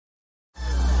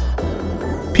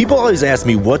People always ask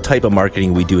me what type of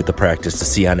marketing we do at the practice to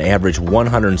see on average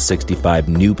 165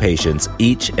 new patients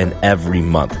each and every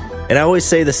month. And I always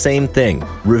say the same thing,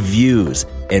 reviews.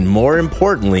 And more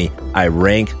importantly, I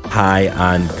rank high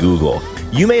on Google.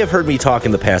 You may have heard me talk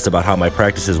in the past about how my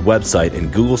practice's website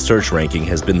and Google search ranking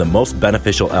has been the most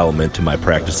beneficial element to my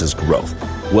practice's growth.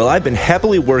 Well, I've been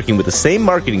happily working with the same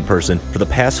marketing person for the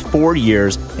past 4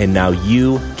 years, and now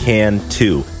you can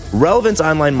too. Relevance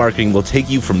Online Marketing will take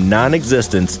you from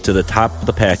non-existence to the top of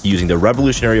the pack using the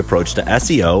revolutionary approach to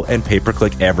SEO and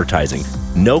pay-per-click advertising.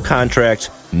 No contracts,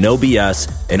 no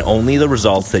BS, and only the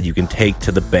results that you can take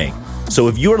to the bank. So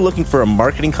if you are looking for a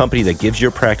marketing company that gives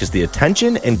your practice the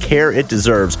attention and care it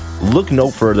deserves, look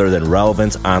no further than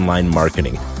Relevance Online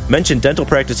Marketing. Mention Dental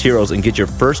Practice Heroes and get your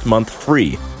first month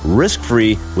free,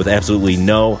 risk-free, with absolutely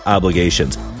no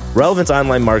obligations. Relevance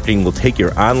Online Marketing will take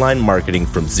your online marketing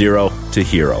from zero to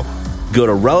hero. Go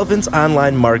to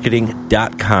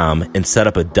relevanceonlinemarketing.com and set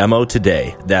up a demo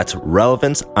today. That's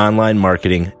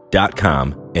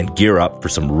relevanceonlinemarketing.com and gear up for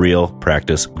some real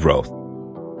practice growth.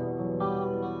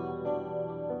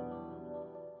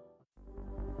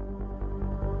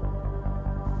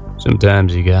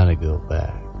 Sometimes you gotta go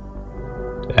back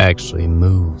to actually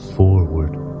move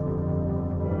forward.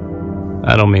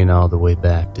 I don't mean all the way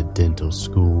back to dental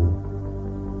school.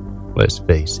 Let's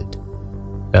face it,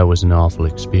 that was an awful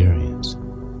experience.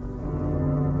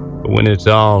 But when it's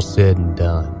all said and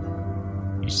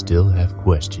done, you still have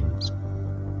questions.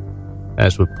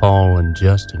 That's what Paul and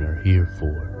Justin are here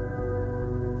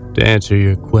for, to answer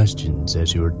your questions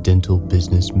as your dental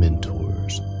business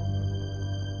mentors.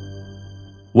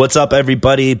 What's up,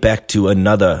 everybody? Back to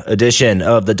another edition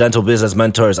of the Dental Business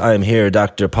Mentors. I am here,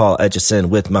 Dr. Paul Etchison,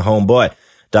 with my homeboy,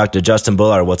 Dr. Justin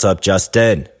Bullard. What's up,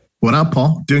 Justin? What up,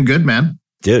 Paul? Doing good, man.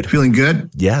 Dude. Feeling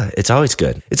good? Yeah, it's always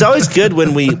good. It's always good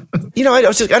when we, I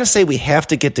was just going to say we have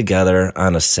to get together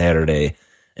on a Saturday.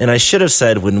 And I should have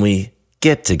said when we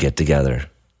get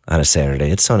together on a Saturday.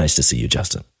 It's so nice to see you,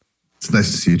 Justin. It's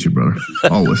nice to see you too, brother.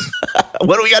 Always.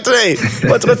 What do we got today?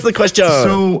 What's the question?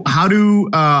 So how to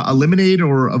eliminate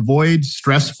or avoid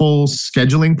stressful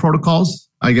scheduling protocols,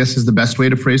 I guess is the best way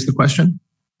to phrase the question.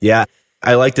 Yeah,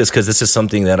 I like this because this is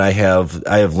something that I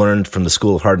have learned from the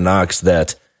School of Hard Knocks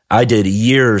that I did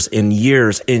years and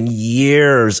years and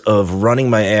years of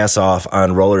running my ass off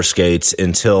on roller skates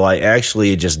until I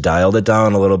actually just dialed it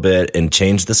down a little bit and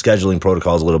changed the scheduling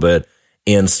protocols a little bit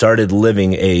and started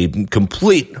living a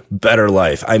complete better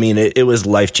life. I mean, it was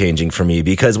life-changing for me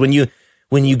because when you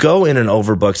go in an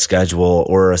overbooked schedule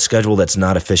or a schedule that's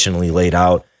not efficiently laid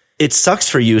out, it sucks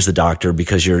for you as the doctor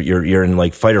because you're in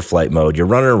like fight or flight mode. You're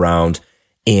running around,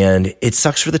 and it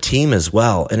sucks for the team as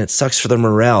well, and it sucks for the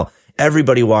morale.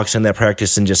 Everybody walks in that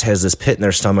practice and just has this pit in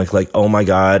their stomach like, oh my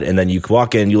God. And then you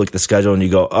walk in, you look at the schedule and you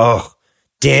go, oh,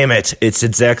 damn it. It's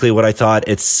exactly what I thought.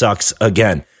 It sucks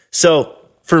again. So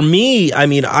for me, I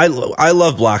mean, I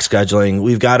love block scheduling.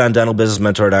 We've got on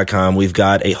dentalbusinessmentor.com, we've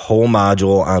got a whole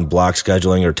module on block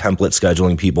scheduling or template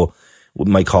scheduling, people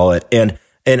might call it. And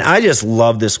I just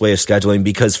love this way of scheduling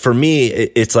because for me,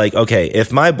 it's like, okay,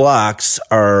 if my blocks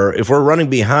if we're running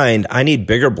behind, I need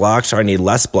bigger blocks or I need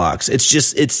less blocks. It's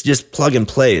just plug and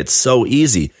play. It's so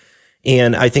easy.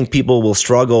 And I think people will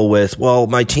struggle with, well,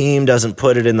 my team doesn't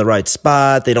put it in the right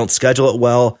spot. They don't schedule it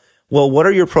well. Well, what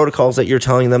are your protocols that you're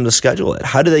telling them to schedule it?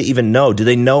 How do they even know? Do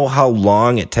they know how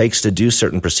long it takes to do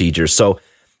certain procedures? So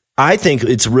I think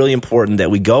it's really important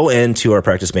that we go into our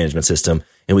practice management system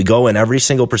and we go in every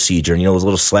single procedure, and those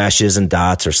little slashes and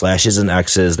dots or slashes and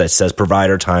X's that says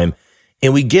provider time,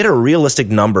 and we get a realistic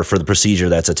number for the procedure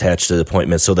that's attached to the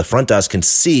appointment so the front desk can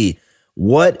see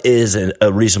what is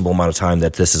a reasonable amount of time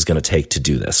that this is going to take to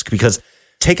do this. Because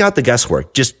take out the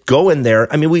guesswork. Just go in there.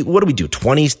 I mean, what do we do?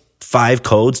 25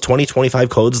 codes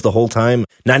the whole time,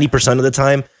 90% of the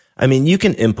time. I mean, you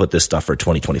can input this stuff for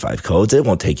 25 codes. It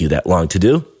won't take you that long to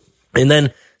do. And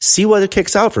then see what it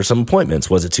kicks out for some appointments.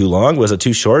 Was it too long? Was it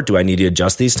too short? Do I need to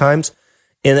adjust these times?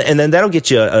 And then that'll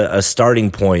get you a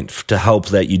starting point to help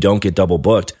that you don't get double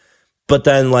booked. But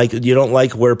then you don't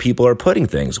like where people are putting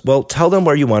things. Well, tell them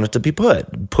where you want it to be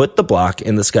put. Put the block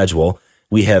in the schedule.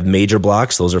 We have major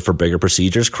blocks. Those are for bigger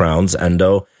procedures, crowns,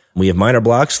 endo. We have minor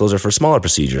blocks. Those are for smaller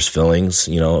procedures, fillings,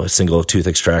 single tooth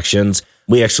extractions.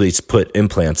 We actually put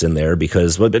implants in there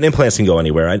because but implants can go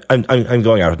anywhere. I'm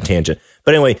going out on a tangent.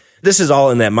 But anyway, this is all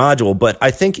in that module. But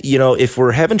I think, if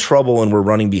we're having trouble and we're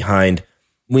running behind,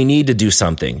 we need to do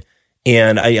something.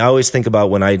 And I always think about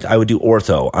when I would do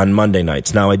ortho on Monday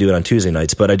nights. Now I do it on Tuesday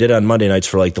nights, but I did it on Monday nights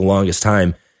for the longest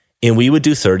time. And we would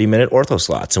do 30-minute ortho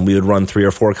slots, and we would run 3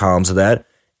 or 4 columns of that.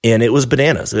 And it was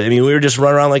bananas. I mean, we were just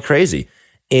running around like crazy.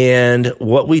 And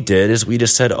what we did is we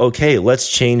just said, okay, let's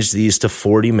change these to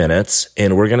 40 minutes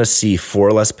and we're going to see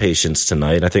 4 less patients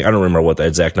tonight. I don't remember what the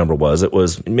exact number was. It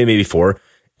was maybe 4.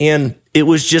 And it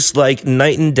was just like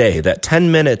night and day. That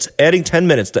 10 minutes, adding 10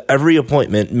 minutes to every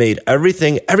appointment made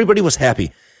everybody was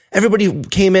happy. Everybody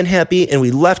came in happy and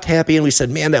we left happy and we said,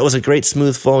 man, that was a great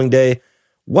smooth flowing day.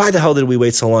 Why the hell did we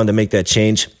wait so long to make that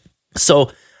change?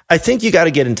 So I think you got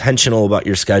to get intentional about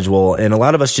your schedule. And a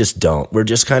lot of us just don't. We're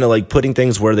just kind of like putting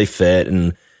things where they fit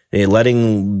and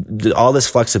letting all this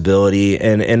flexibility.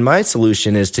 And my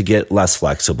solution is to get less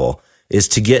flexible, is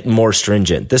to get more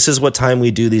stringent. This is what time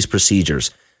we do these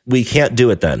procedures. We can't do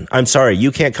it then. I'm sorry.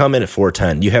 You can't come in at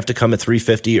 4:10. You have to come at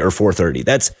 3:50 or 4:30.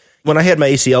 That's when I had my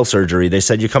ACL surgery. They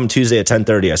said, you come Tuesday at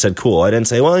 10:30. I said, cool. I didn't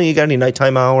say, well, you got any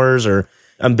nighttime hours or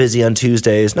I'm busy on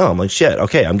Tuesdays. No, I'm like, shit.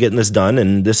 Okay. I'm getting this done.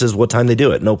 And this is what time they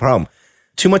do it. No problem.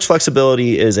 Too much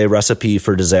flexibility is a recipe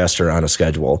for disaster on a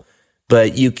schedule,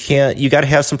 but you got to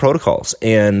have some protocols.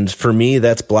 And for me,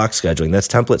 that's block scheduling. That's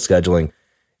template scheduling.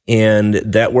 And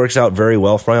that works out very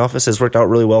well for my office. It's worked out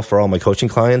really well for all my coaching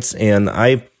clients. And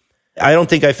I don't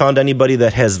think I found anybody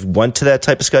that has went to that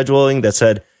type of scheduling that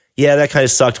said, yeah, that kind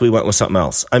of sucked. We went with something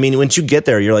else. I mean, once you get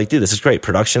there, you're like, dude, this is great.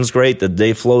 Production's great. The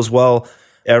day flows well.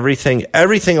 Everything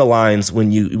aligns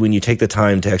when you take the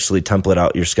time to actually template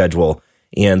out your schedule.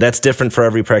 And that's different for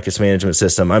every practice management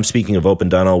system. I'm speaking of Open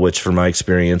Dental, which from my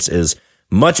experience is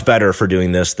much better for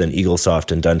doing this than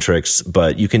EagleSoft and Dentrix,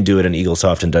 but you can do it in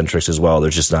EagleSoft and Dentrix as well.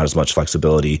 There's just not as much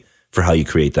flexibility for how you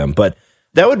create them. But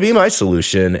that would be my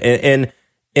solution. And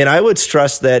I would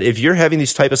stress that if you're having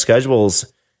these type of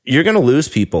schedules, you're going to lose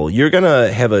people. You're going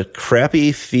to have a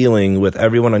crappy feeling with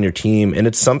everyone on your team. And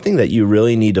it's something that you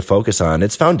really need to focus on.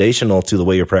 It's foundational to the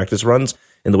way your practice runs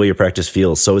and the way your practice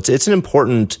feels. So it's an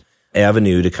important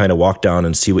avenue to kind of walk down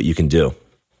and see what you can do.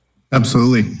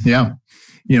 Absolutely. Yeah.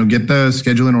 Get the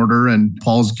schedule in order, and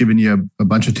Paul's given you a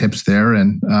bunch of tips there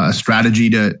and a strategy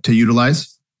to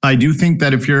utilize. I do think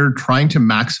that if you're trying to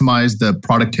maximize the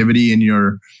productivity in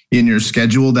your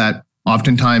schedule, that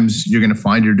oftentimes you're going to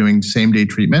find you're doing same day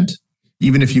treatment.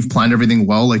 Even if you've planned everything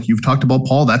well, like you've talked about,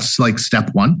 Paul, that's like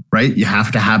step 1, right? You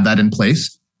have to have that in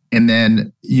place. And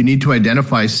then you need to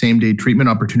identify same day treatment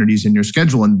opportunities in your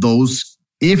schedule. And those,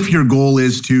 if your goal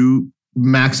is to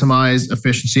maximize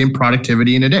efficiency and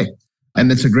productivity in a day. And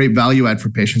that's a great value add for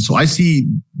patients. So I see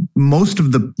most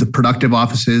of the productive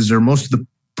offices or most of the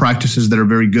practices that are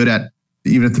very good at,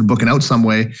 even if they're booking out some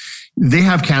way, they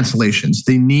have cancellations.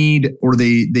 They need, or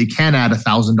they can add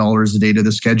 $1,000 a day to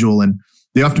the schedule. And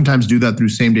they oftentimes do that through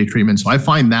same day treatment. So I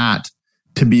find that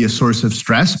to be a source of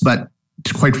stress, but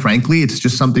quite frankly, it's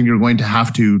just something you're going to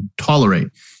have to tolerate.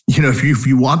 If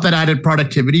you want that added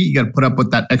productivity, you got to put up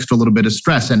with that extra little bit of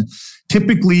stress. And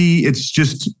typically it's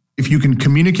just, if you can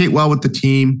communicate well with the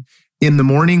team in the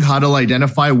morning, huddle,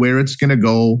 identify where it's going to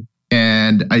go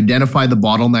and identify the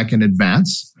bottleneck in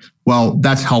advance. Well,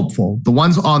 that's helpful. The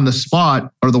ones on the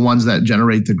spot are the ones that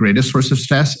generate the greatest source of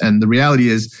stress. And the reality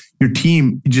is your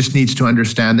team just needs to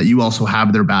understand that you also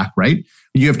have their back, right?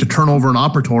 You have to turn over an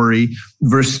operatory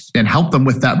and help them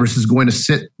with that versus going to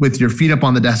sit with your feet up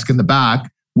on the desk in the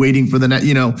back, waiting for the net.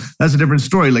 That's a different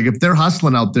story. Like if they're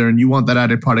hustling out there and you want that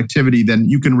added productivity, then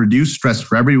you can reduce stress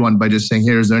for everyone by just saying,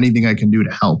 hey, is there anything I can do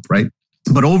to help, right?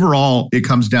 But overall, it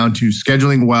comes down to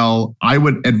scheduling well. I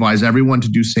would advise everyone to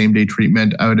do same day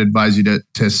treatment. I would advise you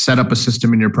to set up a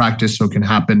system in your practice so it can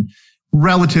happen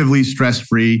relatively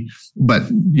stress-free. But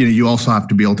you also have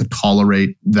to be able to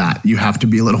tolerate that. You have to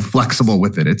be a little flexible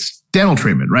with it. It's dental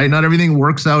treatment, right? Not everything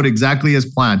works out exactly as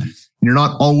planned. You're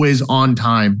not always on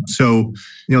time. So,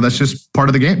 that's just part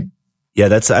of the game.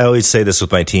 Yeah, I always say this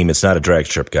with my team. It's not a drag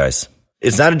strip, guys.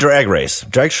 It's not a drag race.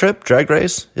 Drag strip? Drag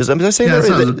race? Am I saying that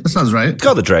right? That sounds right. It's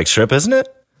called a drag strip, isn't it?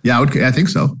 Yeah, I think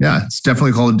so. Yeah, it's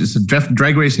definitely called,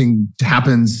 drag racing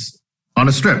happens on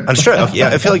a strip. On a strip. Yeah,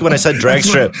 I feel like when I said drag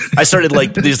strip, I started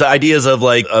like these ideas of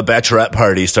like a bachelorette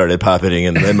party started popping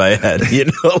in my head.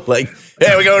 Like,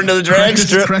 hey, we're going to the drag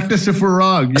strip. Correct us if we're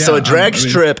wrong. Yeah, so a drag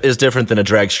strip is different than a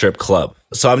drag strip club.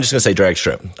 So I'm just going to say drag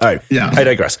strip. All right. Yeah. I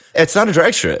digress. It's not a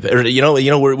drag strip.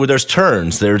 Where there's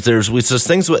turns. There's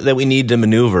things that we need to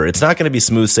maneuver. It's not going to be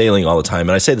smooth sailing all the time.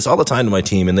 And I say this all the time to my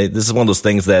team. And this is one of those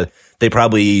things that they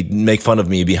probably make fun of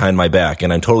me behind my back.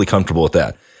 And I'm totally comfortable with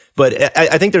that. But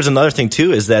I think there's another thing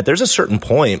too, is that there's a certain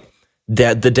point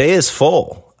that the day is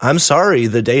full. I'm sorry,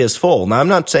 the day is full. Now I'm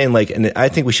not saying and I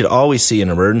think we should always see an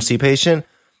emergency patient,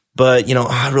 but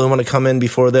I really want to come in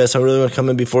before this. I really want to come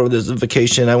in before this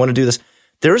vacation. I want to do this.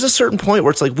 There is a certain point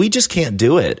where it's like, we just can't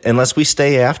do it unless we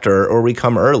stay after or we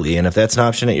come early. And if that's an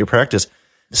option at your practice,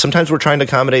 sometimes we're trying to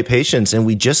accommodate patients and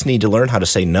we just need to learn how to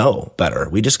say no better.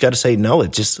 We just got to say no.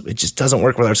 It just doesn't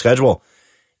work with our schedule.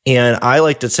 And I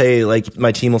like to say, like,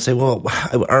 my team will say, well,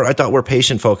 I thought we're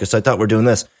patient focused. I thought we're doing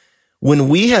this. When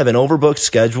we have an overbooked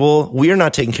schedule, we are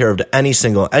not taking care of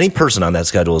any person on that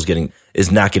schedule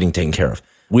is not getting taken care of.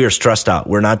 We are stressed out.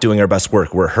 We're not doing our best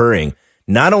work. We're hurrying.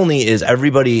 Not only is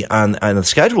everybody on the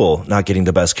schedule not getting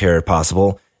the best care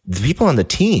possible, the people on the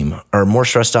team are more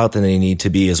stressed out than they need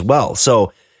to be as well.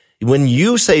 So when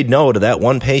you say no to that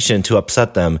one patient to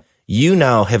upset them, you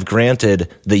now have granted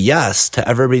the yes to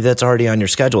everybody that's already on your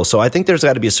schedule. So I think there's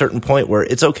got to be a certain point where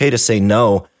it's okay to say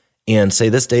no and say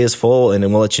this day is full, and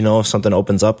then we'll let you know if something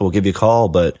opens up. We'll give you a call,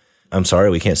 but I'm sorry,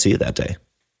 we can't see you that day.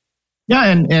 Yeah,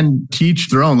 and teach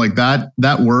their own. Like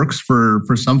that works for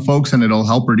some folks, and it'll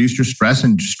help reduce your stress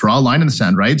and just draw a line in the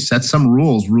sand, right? Set some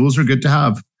rules. Rules are good to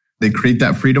have. They create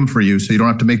that freedom for you so you don't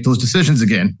have to make those decisions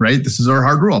again, right? This is our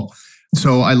hard rule.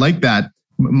 So I like that.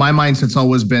 My mindset's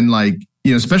always been like,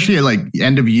 especially at like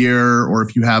end of year, or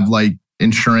if you have like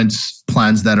insurance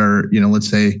plans that are, let's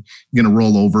say you're going to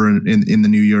roll over in the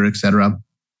new year, et cetera,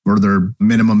 or their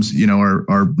minimums,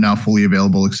 are now fully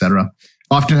available, et cetera.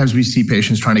 Oftentimes we see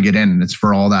patients trying to get in, and it's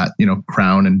for all that,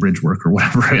 crown and bridge work or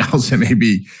whatever else it may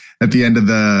be at the end of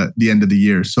the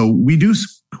year. So we do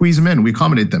squeeze them in. We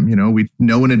accommodate them. We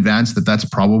know in advance that that's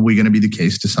probably going to be the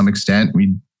case to some extent.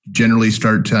 We generally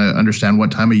start to understand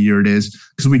what time of year it is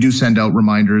because we do send out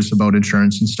reminders about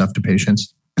insurance and stuff to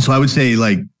patients. So I would say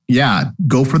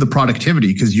go for the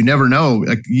productivity, because you never know.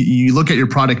 Like you look at your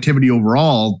productivity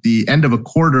overall, the end of a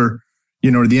quarter,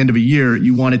 or the end of a year,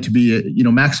 you want it to be,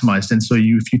 maximized. And so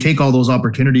if you take all those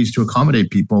opportunities to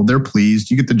accommodate people, they're pleased,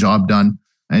 you get the job done,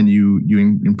 and you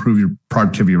improve your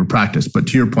productivity of practice. But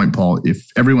to your point, Paul,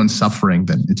 if everyone's suffering,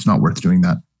 then it's not worth doing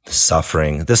that.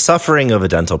 The suffering of a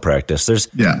dental practice. There's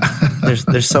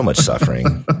so much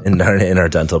suffering in our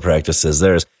dental practices.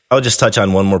 I'll just touch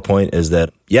on one more point is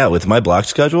that, with my block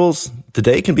schedules, the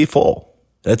day can be full.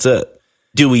 That's it.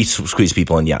 Do we squeeze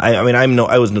people in? Yeah.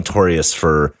 I was notorious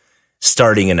for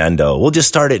starting an endo. We'll just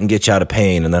start it and get you out of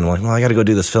pain. And then I'm like, well, I got to go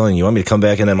do this filling. You want me to come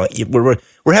back? And then I'm like,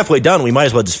 we're halfway done. We might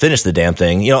as well just finish the damn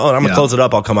thing. I'm going to close it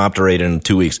up. I'll come operate in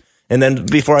 2 weeks. And then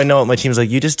before I know it, my team's like,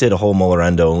 you just did a whole molar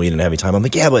endo and we didn't have any time. I'm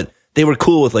like, yeah, but they were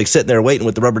cool with like sitting there waiting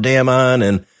with the rubber dam on.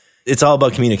 And it's all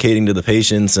about communicating to the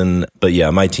patients. But yeah,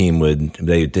 my team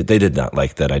they did not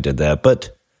like that I did that.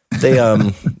 But they,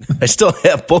 I still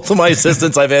have both of my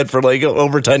assistants I've had for like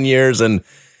over 10 years, and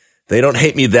they don't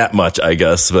hate me that much, I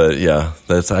guess. But yeah,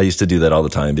 I used to do that all the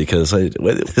time because I'll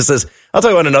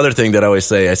talk about another thing that I always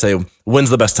say. I say, when's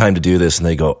the best time to do this? And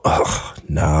they go, oh,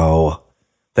 no.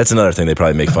 That's another thing they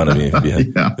probably make fun of me.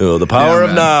 Yeah. Oh, the power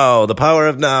of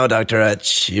now, Dr.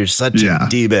 Etch. You're such a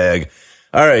D-bag.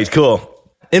 All right, cool.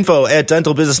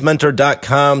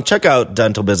 info@dentalbusinessmentor.com. Check out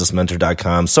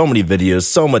dentalbusinessmentor.com. So many videos,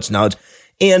 so much knowledge.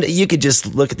 And you could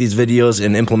just look at these videos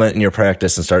and implement in your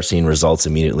practice and start seeing results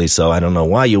immediately. So I don't know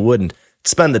why you wouldn't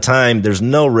spend the time. There's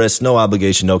no risk, no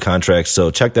obligation, no contract.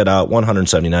 So check that out,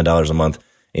 $179 a month.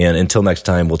 And until next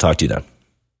time, we'll talk to you then.